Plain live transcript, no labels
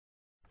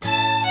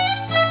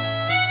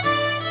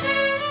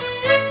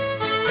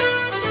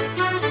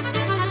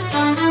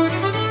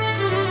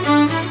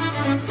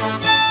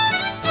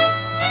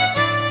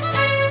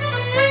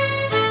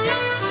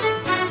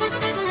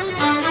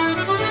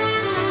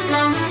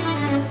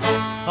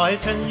I'll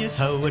tell yous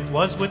how it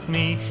was with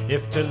me,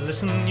 if to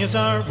listen yous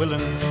are willin'.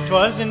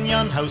 'Twas in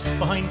yon house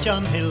behind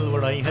yon hill,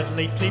 where I had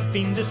lately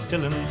been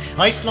distillin'.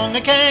 I slung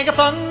a keg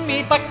upon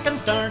me back and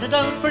started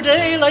out for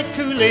daylight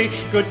coolly.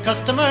 Good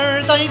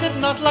customers I did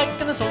not lack,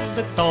 and I sold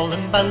it all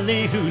in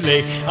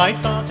Ballyhooley. I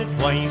thought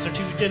it wiser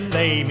to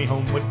delay me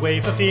homeward way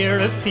for fear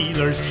of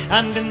peelers,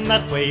 and in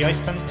that way I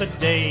spent the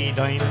day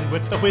dining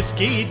with the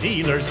whiskey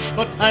dealers.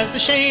 But as the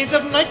shades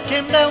of night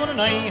came down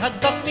and I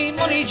had got me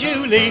money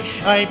duly,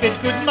 I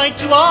bid good night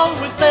to all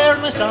was there,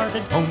 and I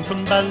started home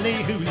from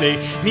Ballyhooley.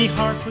 Me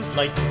heart was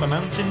like the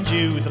mountain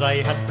dew that I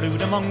had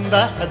brewed among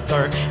the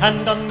heather,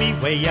 and on me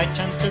way I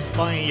chanced to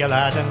spy a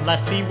lad and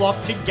lassie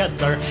walk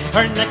together.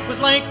 Her neck was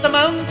like the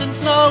mountain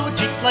snow, with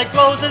cheeks like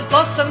roses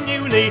blossom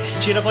newly.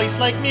 She had a voice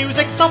like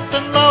music soft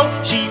and low,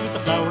 she was the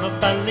flower of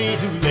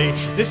Ballyhooley.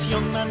 This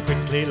young man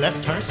quickly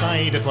left her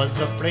side, it was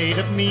afraid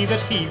of me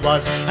that he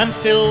was, and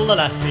still the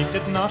lassie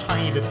did not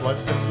hide, it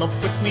was in love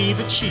with me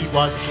that she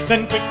was.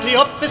 Then quickly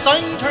up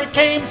beside her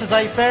came, says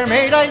I, fair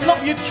maid, I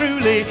love you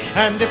truly,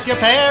 and if your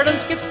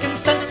parents gives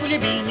consent, will you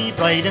be me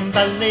bride in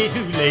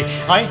Ballyhooley?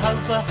 I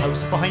have a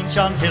house behind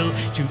yon hill,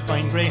 2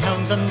 fine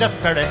greyhounds and a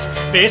ferret.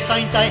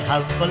 Besides I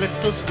have a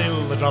little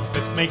still, the drop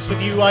it makes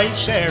with you I'll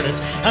share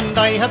it. And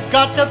I have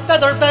got a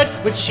feather bed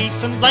with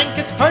sheets and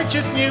blankets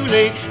purchased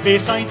newly.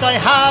 Besides I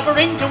have a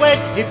ring to wed,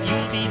 if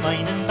you'll be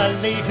mine in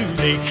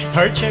Ballyhooley.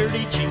 Her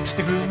cherry cheeks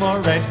they grew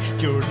more red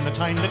during the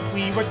time that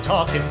we were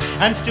talking,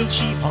 and still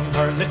she hung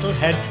her little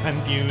head and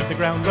viewed the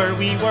ground where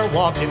we were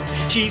walking.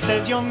 She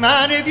says, young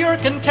man, if you're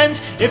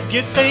content, if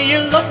you say you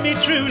love me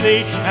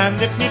truly,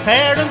 and if me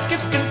parents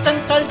gives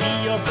consent, I'll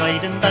be your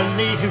bride in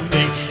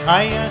Ballyhooley.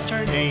 I asked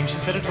her name, she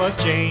said it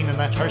was Jane, and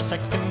that her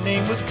second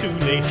name was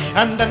Cooley.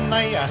 And then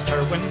I asked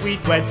her when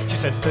we'd wed, she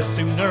said the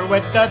sooner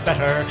wed the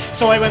better.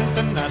 So I went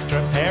and asked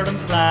her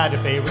parents glad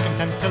if they were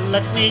content to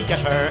let me get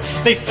her.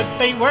 They said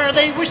they were,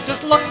 they wished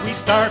us luck. We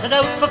started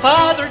out for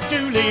Father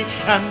Dooley,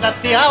 and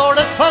at the hour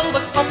of 12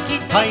 o'clock he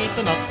tied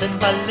the knot in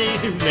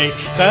Ballyhooley.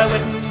 The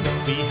wedding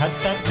that we had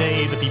that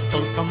day, the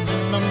people coming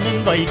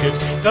uninvited.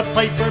 The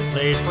piper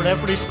played for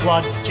every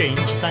squad, Jane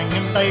she sang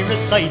and I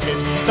recited.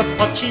 The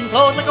punching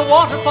flowed like a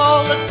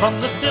waterfall that from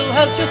the still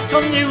had just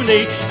come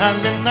newly,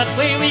 and in that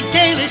way we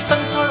gaily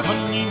spent our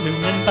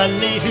honeymoon in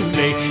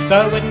Ballyhooley.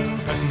 The wedding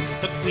presents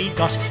that we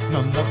got,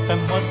 none of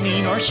them was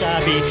mean or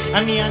shabby,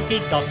 and the auntie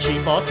Dot she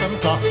bought some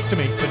cloth to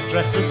make good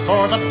dresses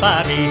for the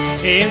babby.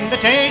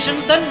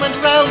 Invitations then went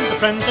round the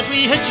friends that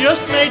we had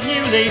just made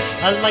newly.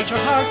 A lighter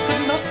heart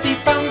could not be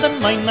found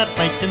than mine that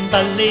night in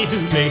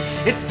Ballyhooley.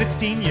 It's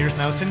 15 years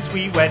now since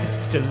we wed,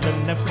 still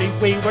in every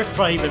way we're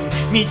thriving.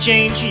 Me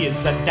Jane she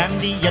is a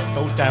dandy, yet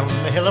though down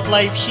the hill of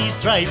life she's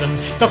driving.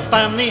 The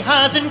family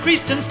has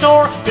increased in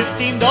store,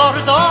 15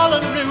 daughters all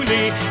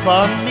unruly.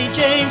 From me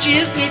Jane she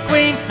is me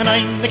queen, and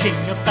I'm the king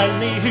of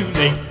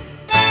Ballyhooley.